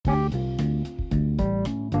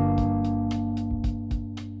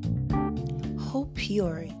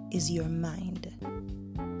pure is your mind?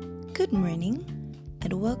 Good morning,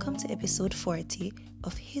 and welcome to episode 40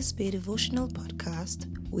 of His Bay Devotional Podcast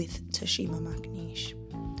with Tashima McNeish.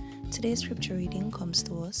 Today's scripture reading comes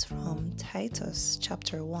to us from Titus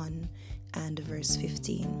chapter 1 and verse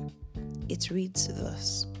 15. It reads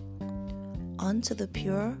thus: Unto the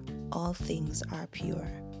pure all things are pure,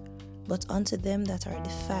 but unto them that are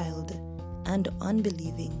defiled and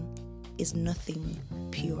unbelieving is nothing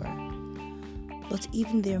pure. But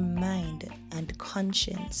even their mind and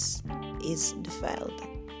conscience is defiled.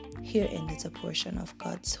 Here endeth a portion of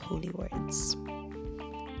God's holy words.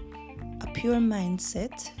 A pure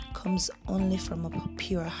mindset comes only from a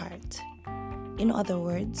pure heart. In other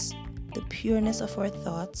words, the pureness of our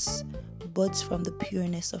thoughts buds from the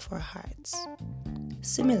pureness of our hearts.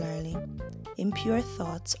 Similarly, impure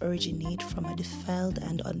thoughts originate from a defiled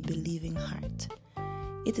and unbelieving heart.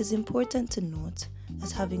 It is important to note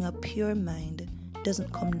that having a pure mind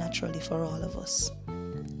doesn't come naturally for all of us,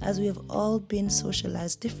 as we have all been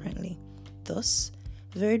socialized differently. Thus,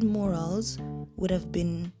 varied morals would have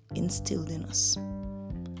been instilled in us.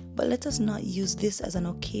 But let us not use this as an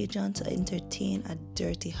occasion to entertain a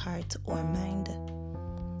dirty heart or mind.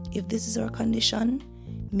 If this is our condition,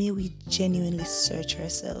 may we genuinely search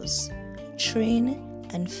ourselves, train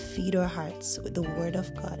and feed our hearts with the Word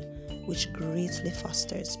of God, which greatly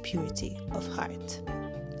fosters purity of heart.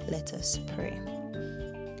 Let us pray.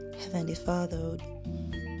 Heavenly Father,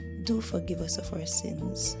 do forgive us of our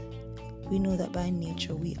sins. We know that by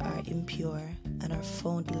nature we are impure and are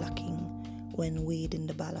found lacking when weighed in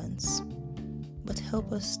the balance. But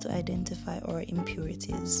help us to identify our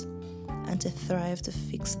impurities and to thrive to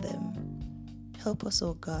fix them. Help us,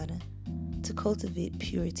 O God, to cultivate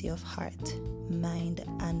purity of heart, mind,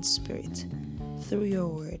 and spirit through your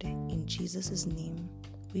word. In Jesus' name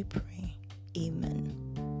we pray. Amen.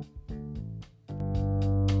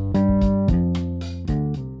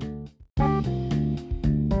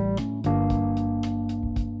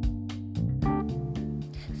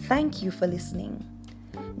 Thank you for listening.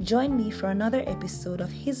 Join me for another episode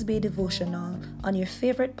of His Bay Devotional on your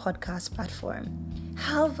favorite podcast platform.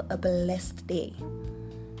 Have a blessed day.